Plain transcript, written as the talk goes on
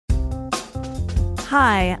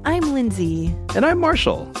Hi, I'm Lindsay. And I'm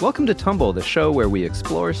Marshall. Welcome to Tumble, the show where we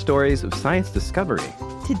explore stories of science discovery.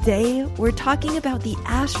 Today, we're talking about the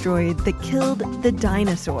asteroid that killed the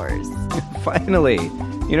dinosaurs. Finally!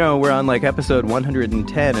 You know, we're on like episode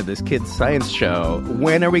 110 of this kid's science show.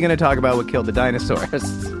 When are we going to talk about what killed the dinosaurs?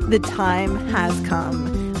 The time has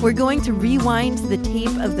come. We're going to rewind the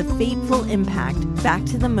tape of the fateful impact back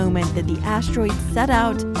to the moment that the asteroid set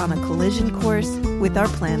out on a collision course with our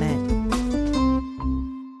planet.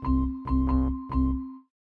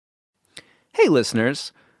 Hey,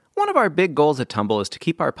 listeners. One of our big goals at Tumble is to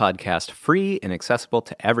keep our podcast free and accessible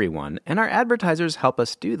to everyone, and our advertisers help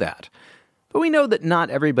us do that. But we know that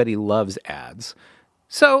not everybody loves ads.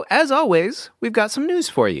 So, as always, we've got some news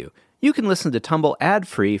for you. You can listen to Tumble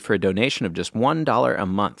ad-free for a donation of just $1 a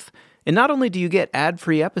month. And not only do you get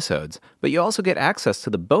ad-free episodes, but you also get access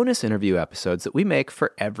to the bonus interview episodes that we make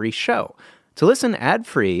for every show. To listen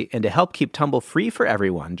ad-free and to help keep Tumble free for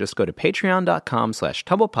everyone, just go to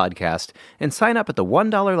patreon.com/TumblePodcast and sign up at the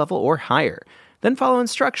 $1 level or higher. Then follow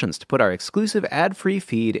instructions to put our exclusive ad-free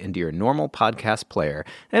feed into your normal podcast player.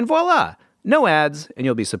 And voila! No ads, and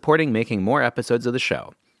you'll be supporting making more episodes of the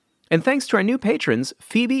show. And thanks to our new patrons,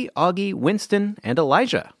 Phoebe, Augie, Winston, and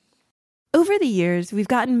Elijah. Over the years, we've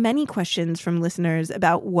gotten many questions from listeners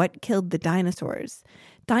about what killed the dinosaurs.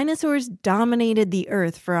 Dinosaurs dominated the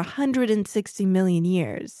Earth for 160 million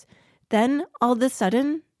years. Then, all of a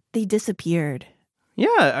sudden, they disappeared.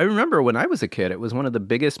 Yeah, I remember when I was a kid, it was one of the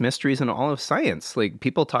biggest mysteries in all of science. Like,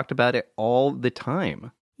 people talked about it all the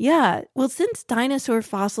time. Yeah, well, since dinosaur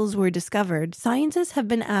fossils were discovered, scientists have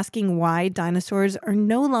been asking why dinosaurs are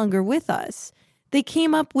no longer with us. They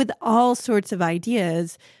came up with all sorts of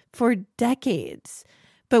ideas for decades.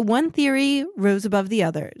 But one theory rose above the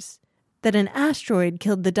others, that an asteroid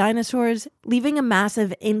killed the dinosaurs, leaving a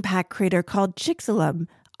massive impact crater called Chicxulub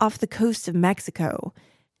off the coast of Mexico.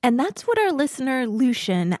 And that's what our listener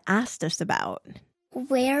Lucian asked us about.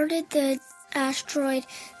 Where did the asteroid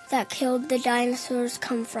that killed the dinosaurs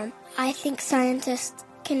come from? I think scientists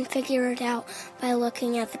can figure it out by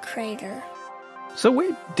looking at the crater. So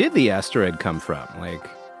where did the asteroid come from? Like,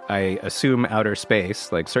 I assume outer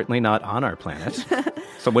space, like certainly not on our planet.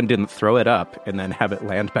 Someone didn't throw it up and then have it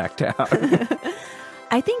land back down.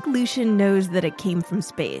 I think Lucian knows that it came from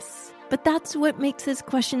space, but that's what makes this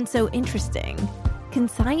question so interesting. Can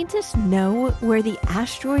scientists know where the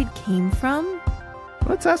asteroid came from?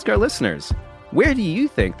 Let's ask our listeners. Where do you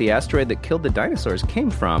think the asteroid that killed the dinosaurs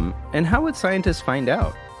came from, and how would scientists find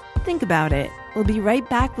out? Think about it. We'll be right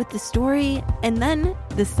back with the story and then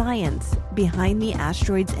the science behind the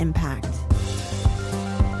asteroid's impact.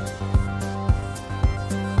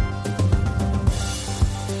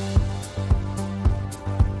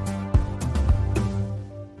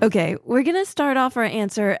 Okay, we're going to start off our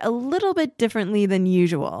answer a little bit differently than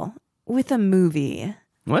usual, with a movie.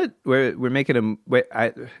 What? We're making a... Wait,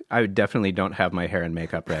 I definitely don't have my hair and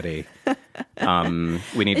makeup ready.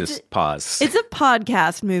 We need to pause. It's a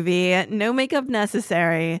podcast movie. No makeup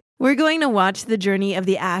necessary. We're going to watch the journey of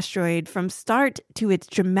the asteroid from start to its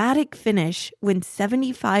dramatic finish when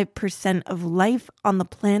 75% of life on the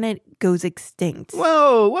planet goes extinct.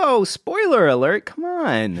 Whoa, spoiler alert. Come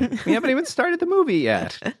on. We haven't even started the movie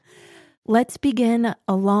yet. Let's begin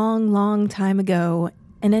a long, long time ago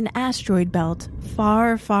in an asteroid belt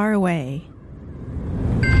far, far away.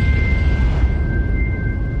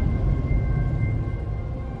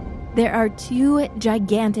 There are two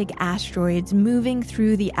gigantic asteroids moving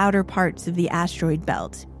through the outer parts of the asteroid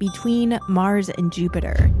belt between Mars and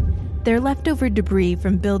Jupiter. They're leftover debris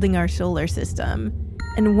from building our solar system,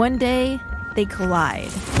 and one day they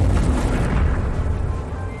collide.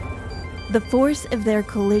 The force of their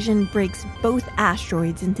collision breaks both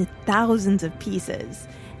asteroids into thousands of pieces,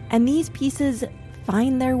 and these pieces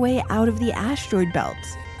find their way out of the asteroid belt,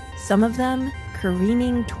 some of them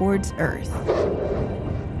careening towards Earth.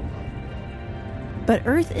 But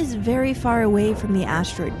Earth is very far away from the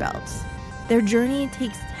asteroid belts. Their journey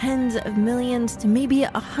takes tens of millions to maybe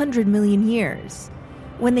 100 million years.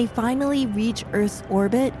 When they finally reach Earth's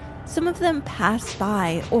orbit, some of them pass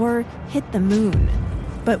by or hit the moon.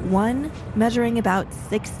 But one, measuring about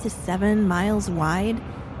 6 to 7 miles wide,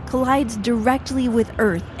 collides directly with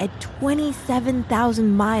Earth at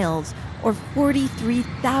 27,000 miles or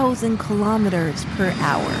 43,000 kilometers per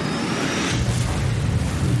hour.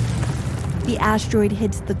 The asteroid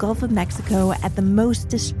hits the Gulf of Mexico at the most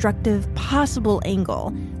destructive possible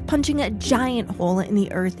angle, punching a giant hole in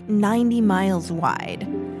the Earth 90 miles wide.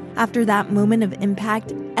 After that moment of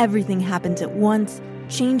impact, everything happens at once,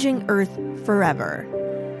 changing Earth forever.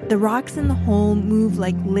 The rocks in the hole move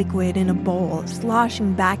like liquid in a bowl,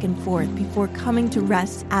 sloshing back and forth before coming to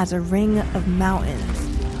rest as a ring of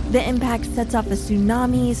mountains. The impact sets off a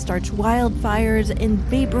tsunami, starts wildfires, and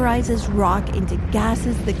vaporizes rock into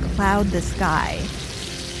gases that cloud the sky.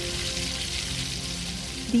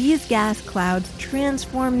 These gas clouds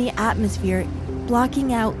transform the atmosphere,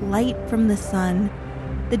 blocking out light from the sun.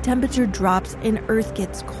 The temperature drops and Earth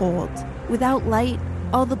gets cold. Without light,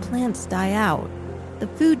 all the plants die out. The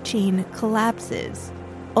food chain collapses.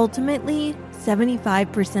 Ultimately,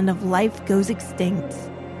 75% of life goes extinct.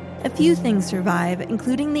 A few things survive,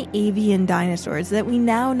 including the avian dinosaurs that we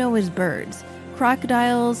now know as birds,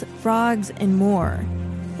 crocodiles, frogs, and more.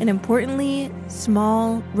 And importantly,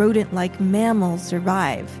 small, rodent-like mammals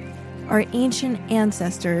survive, our ancient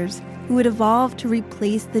ancestors who would evolve to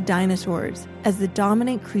replace the dinosaurs as the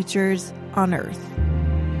dominant creatures on Earth.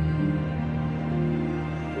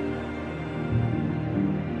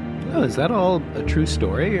 Oh, is that all a true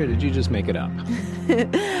story, or did you just make it up?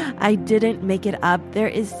 I didn't make it up. There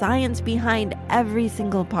is science behind every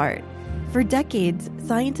single part. For decades,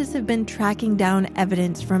 scientists have been tracking down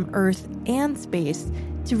evidence from Earth and space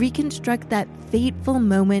to reconstruct that fateful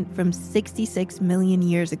moment from 66 million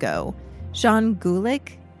years ago. Sean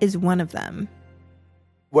Gulick is one of them.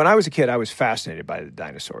 When I was a kid, I was fascinated by the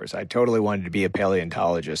dinosaurs. I totally wanted to be a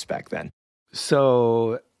paleontologist back then.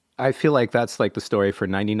 So I feel like that's like the story for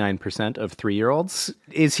 99% of 3-year-olds.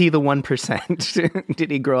 Is he the 1%?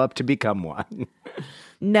 Did he grow up to become one?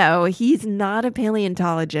 No, he's not a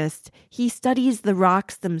paleontologist. He studies the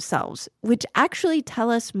rocks themselves, which actually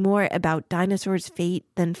tell us more about dinosaurs' fate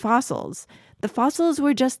than fossils. The fossils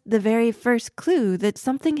were just the very first clue that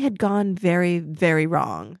something had gone very, very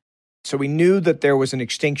wrong. So we knew that there was an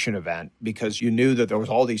extinction event because you knew that there was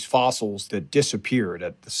all these fossils that disappeared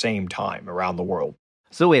at the same time around the world.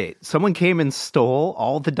 So wait, someone came and stole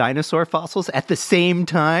all the dinosaur fossils at the same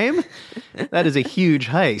time? That is a huge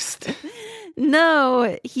heist.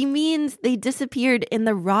 No, he means they disappeared in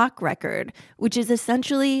the rock record, which is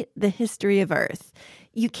essentially the history of Earth.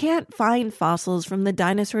 You can't find fossils from the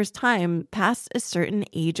dinosaurs' time past a certain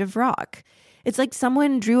age of rock. It's like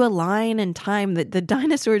someone drew a line in time that the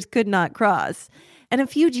dinosaurs could not cross. And a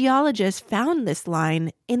few geologists found this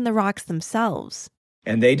line in the rocks themselves.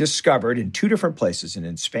 And they discovered in 2 different places, and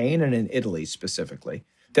in Spain and in Italy specifically,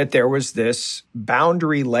 that there was this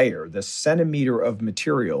boundary layer, this centimeter of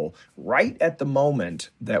material right at the moment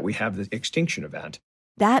that we have the extinction event.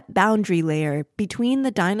 That boundary layer between the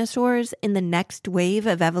dinosaurs and the next wave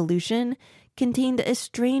of evolution contained a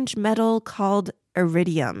strange metal called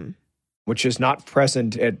iridium, which is not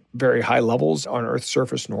present at very high levels on Earth's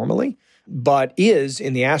surface normally, but is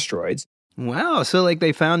in the asteroids. Wow, so like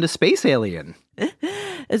they found a space alien.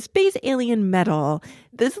 A space alien metal.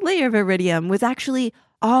 This layer of iridium was actually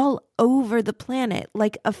all over the planet,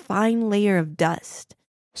 like a fine layer of dust.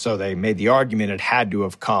 So they made the argument it had to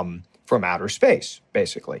have come from outer space,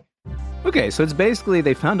 basically. Okay, so it's basically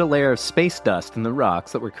they found a layer of space dust in the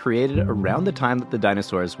rocks that were created around the time that the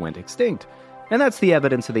dinosaurs went extinct. And that's the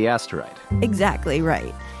evidence of the asteroid. Exactly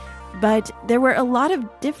right. But there were a lot of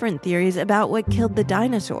different theories about what killed the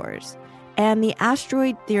dinosaurs. And the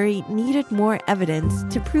asteroid theory needed more evidence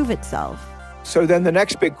to prove itself. So then the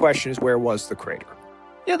next big question is, where was the crater?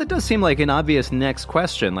 Yeah, that does seem like an obvious next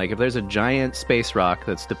question. Like if there's a giant space rock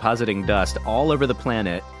that's depositing dust all over the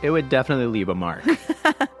planet, it would definitely leave a mark.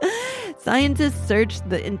 Scientists searched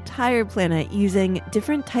the entire planet using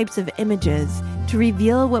different types of images to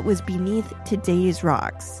reveal what was beneath today's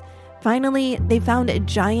rocks. Finally, they found a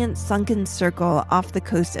giant sunken circle off the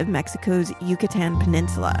coast of Mexico's Yucatan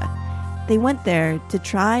Peninsula. They went there to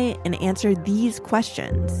try and answer these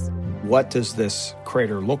questions. What does this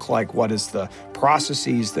crater look like? What is the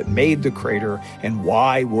processes that made the crater? And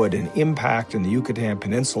why would an impact in the Yucatan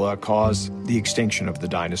Peninsula cause the extinction of the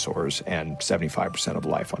dinosaurs and 75% of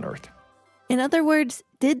life on Earth? In other words,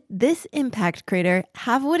 did this impact crater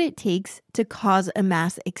have what it takes to cause a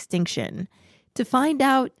mass extinction? To find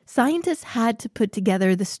out, scientists had to put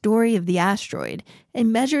together the story of the asteroid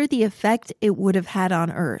and measure the effect it would have had on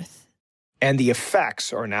Earth. And the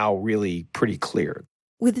effects are now really pretty clear.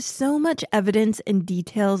 With so much evidence and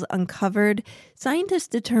details uncovered, scientists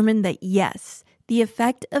determined that yes, the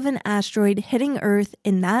effect of an asteroid hitting Earth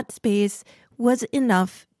in that space was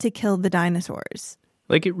enough to kill the dinosaurs.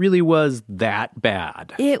 Like it really was that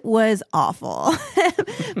bad. It was awful.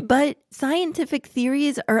 But scientific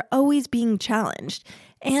theories are always being challenged,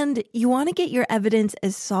 and you want to get your evidence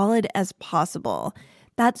as solid as possible.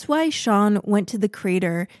 That's why Sean went to the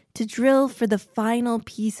crater to drill for the final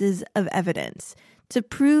pieces of evidence, to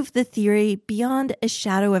prove the theory beyond a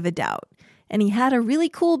shadow of a doubt. and he had a really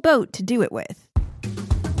cool boat to do it with.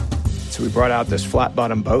 So we brought out this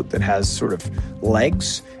flat-bottom boat that has sort of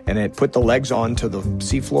legs, and it put the legs onto the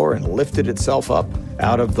seafloor and lifted itself up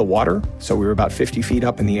out of the water. So we were about 50 feet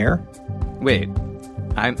up in the air. Wait,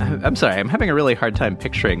 I'm sorry, I'm having a really hard time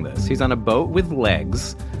picturing this. He's on a boat with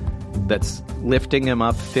legs that's lifting him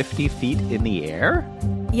up 50 feet in the air?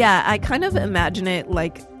 Yeah, I kind of imagine it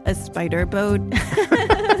like a spider boat.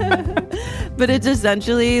 But it's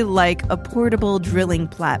essentially like a portable drilling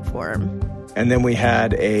platform. And then we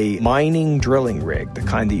had a mining drilling rig, the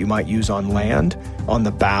kind that you might use on land, on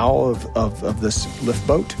the bow of this lift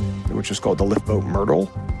boat, which is called the lift boat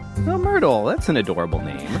Myrtle. Oh, Myrtle, that's an adorable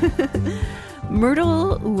name.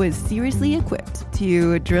 Myrtle was seriously equipped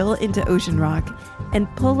to drill into ocean rock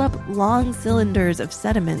and pull up long cylinders of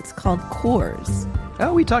sediments called cores.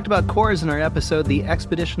 Oh, we talked about cores in our episode, The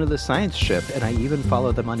Expedition of the Science Ship, and I even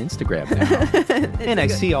follow them on Instagram now. And I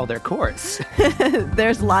see all their cores.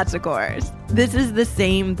 There's lots of cores. This is the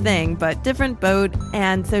same thing, but different boat,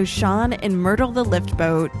 and so Sean and Myrtle the lift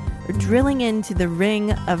boat are drilling into the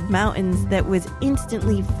ring of mountains that was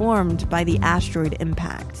instantly formed by the asteroid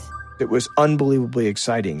impact. It was unbelievably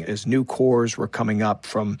exciting as new cores were coming up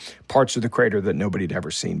from parts of the crater that nobody had ever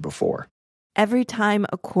seen before. Every time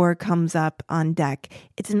a core comes up on deck,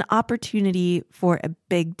 it's an opportunity for a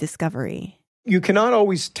big discovery. You cannot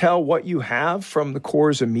always tell what you have from the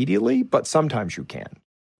cores immediately, but sometimes you can.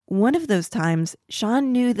 One of those times,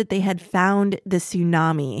 Sean knew that they had found the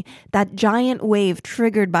tsunami, that giant wave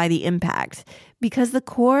triggered by the impact, because the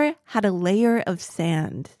core had a layer of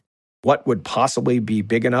sand. What would possibly be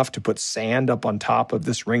big enough to put sand up on top of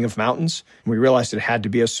this ring of mountains? We realized it had to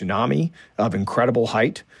be a tsunami of incredible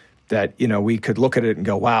height that, we could look at it and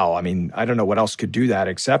go, wow, I mean, I don't know what else could do that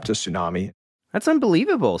except a tsunami. That's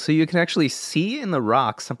unbelievable. So you can actually see in the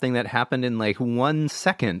rock something that happened in like 1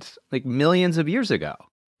 second, like millions of years ago.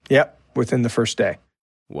 Yep, within the first day.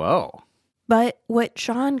 Whoa. But what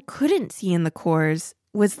Sean couldn't see in the cores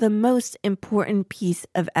was the most important piece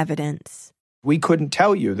of evidence. We couldn't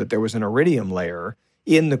tell you that there was an iridium layer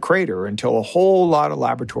in the crater until a whole lot of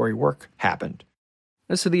laboratory work happened.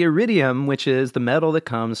 So the iridium, which is the metal that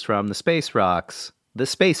comes from the space rocks, the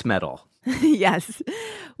space metal. Yes,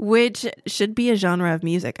 which should be a genre of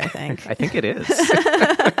music, I think. I think it is.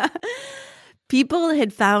 People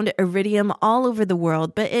had found iridium all over the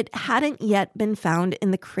world, but it hadn't yet been found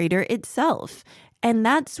in the crater itself. And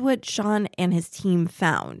that's what Sean and his team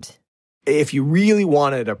found. If you really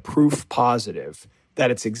wanted a proof positive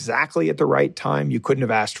that it's exactly at the right time, you couldn't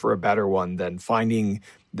have asked for a better one than finding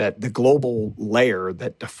that the global layer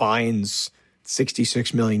that defines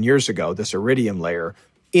 66 million years ago, this iridium layer,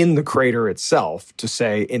 in the crater itself to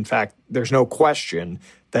say, in fact, there's no question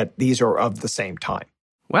that these are of the same time.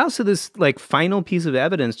 Wow, so this final piece of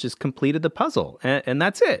evidence just completed the puzzle, and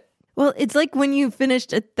that's it. Well, it's like when you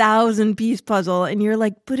finished a 1,000-piece puzzle and you're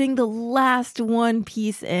putting the last one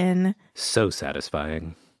piece in. So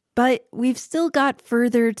satisfying. But we've still got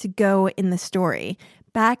further to go in the story,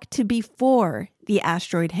 back to before the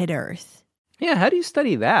asteroid hit Earth. Yeah, how do you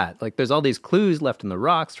study that? There's all these clues left in the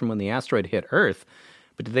rocks from when the asteroid hit Earth,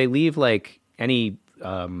 but did they leave any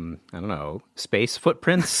space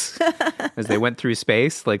footprints as they went through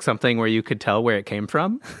space? Something where you could tell where it came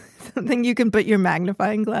from? Something you can put your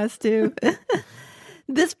magnifying glass to.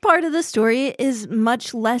 This part of the story is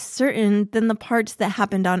much less certain than the parts that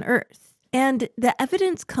happened on Earth. And the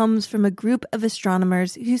evidence comes from a group of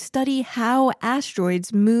astronomers who study how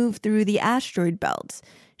asteroids move through the asteroid belt.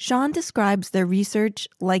 Sean describes their research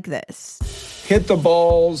like this. Hit the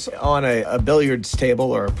balls on a billiards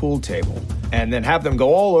table or a pool table, and then have them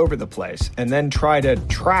go all over the place, and then try to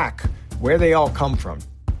track where they all come from.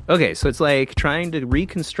 Okay, so it's like trying to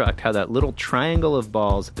reconstruct how that little triangle of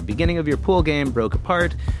balls at the beginning of your pool game broke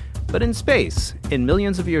apart, but in space, in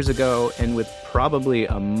millions of years ago, and with probably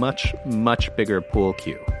a much, much bigger pool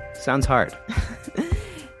cue. Sounds hard.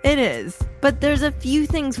 It is, but there's a few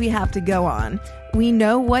things we have to go on. We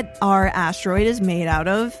know what our asteroid is made out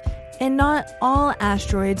of, and not all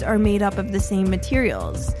asteroids are made up of the same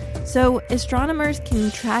materials. So astronomers can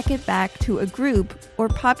track it back to a group or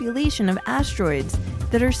population of asteroids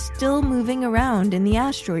that are still moving around in the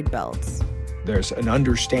asteroid belts. There's an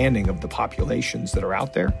understanding of the populations that are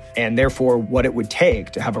out there, and therefore what it would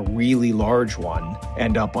take to have a really large one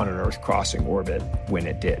end up on an Earth-crossing orbit when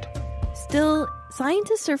it did. Still,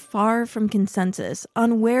 scientists are far from consensus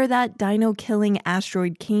on where that dino-killing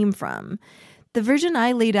asteroid came from. The version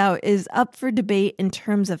I laid out is up for debate in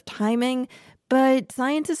terms of timing, but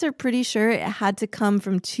scientists are pretty sure it had to come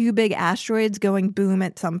from two big asteroids going boom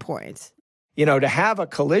at some point. To have a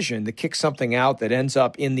collision that kicks something out that ends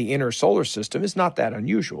up in the inner solar system is not that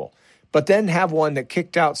unusual. But then have one that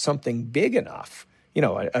kicked out something big enough, a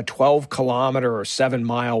 12-kilometer or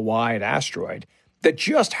 7-mile wide asteroid that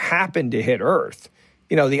just happened to hit Earth,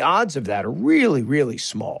 the odds of that are really, really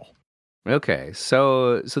small. Okay,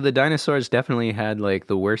 so the dinosaurs definitely had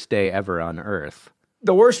the worst day ever on Earth.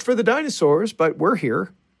 The worst for the dinosaurs, but we're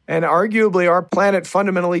here. And arguably our planet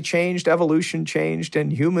fundamentally changed, evolution changed,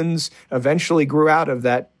 and humans eventually grew out of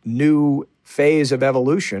that new phase of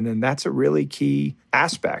evolution. And that's a really key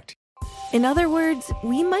aspect. In other words,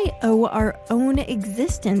 we might owe our own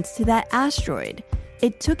existence to that asteroid.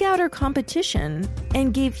 It took out our competition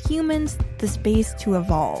and gave humans the space to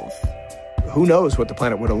evolve. Who knows what the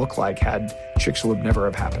planet would have looked like had Chicxulub never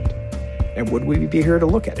have happened? And would we be here to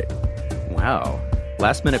look at it? Wow.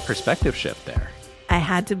 Last-minute perspective shift there. I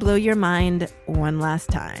had to blow your mind one last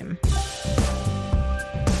time.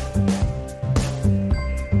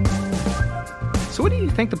 So what do you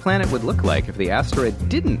think the planet would look like if the asteroid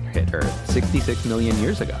didn't hit Earth 66 million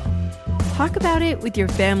years ago? Talk about it with your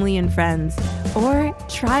family and friends, or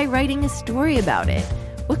try writing a story about it.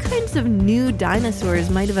 What kinds of new dinosaurs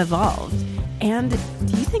might have evolved? And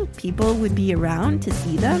do you think people would be around to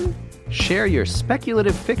see them? Share your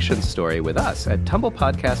speculative fiction story with us at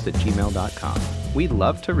tumblepodcast@gmail.com. We'd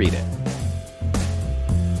love to read it.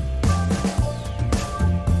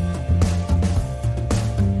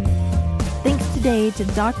 Thanks today to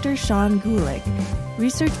Dr. Sean Gulick,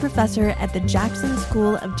 research professor at the Jackson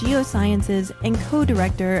School of Geosciences and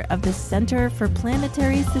co-director of the Center for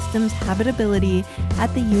Planetary Systems Habitability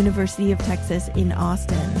at the University of Texas in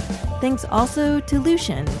Austin. Thanks also to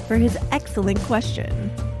Lucian for his excellent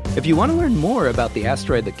question. If you want to learn more about the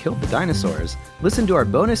asteroid that killed the dinosaurs, listen to our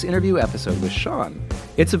bonus interview episode with Sean.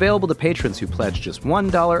 It's available to patrons who pledge just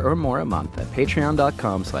 $1 or more a month at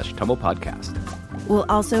patreon.com/tumblepodcast. We'll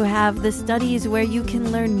also have the studies where you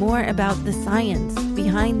can learn more about the science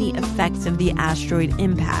behind the effects of the asteroid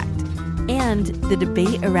impact and the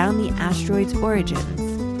debate around the asteroid's origins.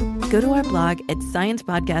 Go to our blog at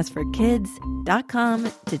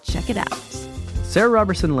sciencepodcastforkids.com to check it out. Sarah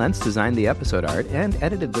Robertson Lentz designed the episode art and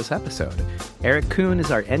edited this episode. Eric Kuhn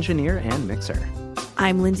is our engineer and mixer.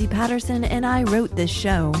 I'm Lindsay Patterson, and I wrote this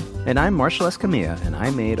show. And I'm Marshall Escamilla, and I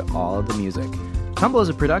made all of the music. Tumble is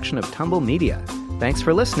a production of Tumble Media. Thanks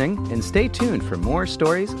for listening, and stay tuned for more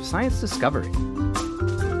stories of science discovery.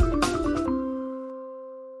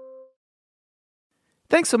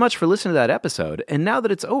 Thanks so much for listening to that episode, and now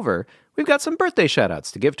that it's over, we've got some birthday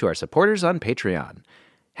shout-outs to give to our supporters on Patreon.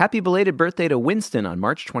 Happy belated birthday to Winston on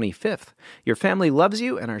March 25th. Your family loves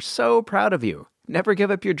you and are so proud of you. Never give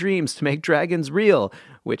up your dreams to make dragons real,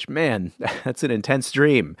 which, man, that's an intense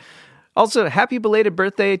dream. Also, happy belated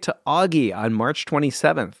birthday to Augie on March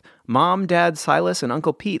 27th. Mom, Dad, Silas, and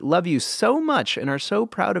Uncle Pete love you so much and are so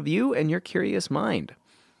proud of you and your curious mind.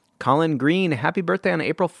 Colin Green, happy birthday on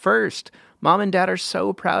April 1st. Mom and Dad are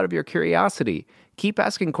so proud of your curiosity. Keep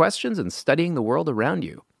asking questions and studying the world around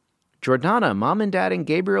you. Jordana, Mom and Dad and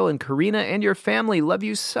Gabriel and Karina and your family love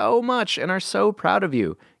you so much and are so proud of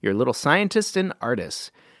you. You're little scientists and artists.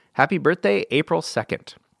 Happy birthday, April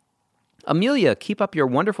 2nd. Amelia, keep up your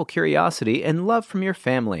wonderful curiosity and love from your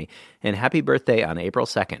family. And happy birthday on April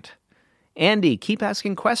 2nd. Andy, keep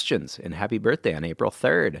asking questions, and happy birthday on April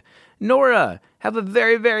 3rd. Nora, have a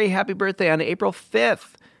very, very happy birthday on April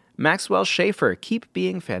 5th. Maxwell Schaefer, keep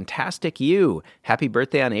being fantastic you. Happy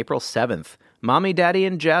birthday on April 7th. Mommy, Daddy,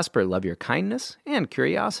 and Jasper love your kindness and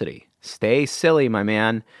curiosity. Stay silly, my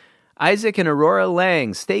man. Isaac and Aurora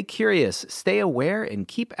Lang, stay curious, stay aware, and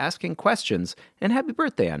keep asking questions, and happy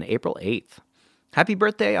birthday on April 8th. Happy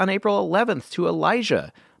birthday on April 11th to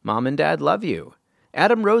Elijah. Mom and Dad love you.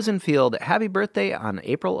 Adam Rosenfield, happy birthday on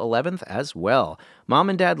April 11th as well. Mom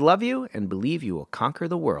and Dad love you and believe you will conquer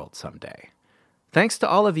the world someday. Thanks to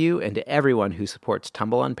all of you and to everyone who supports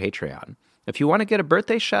Tumble on Patreon. If you want to get a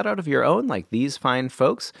birthday shout-out of your own like these fine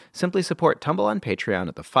folks, simply support Tumble on Patreon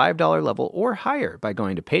at the $5 level or higher by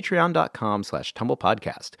going to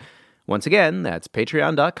patreon.com/tumblepodcast. Once again, that's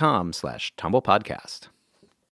patreon.com/tumblepodcast.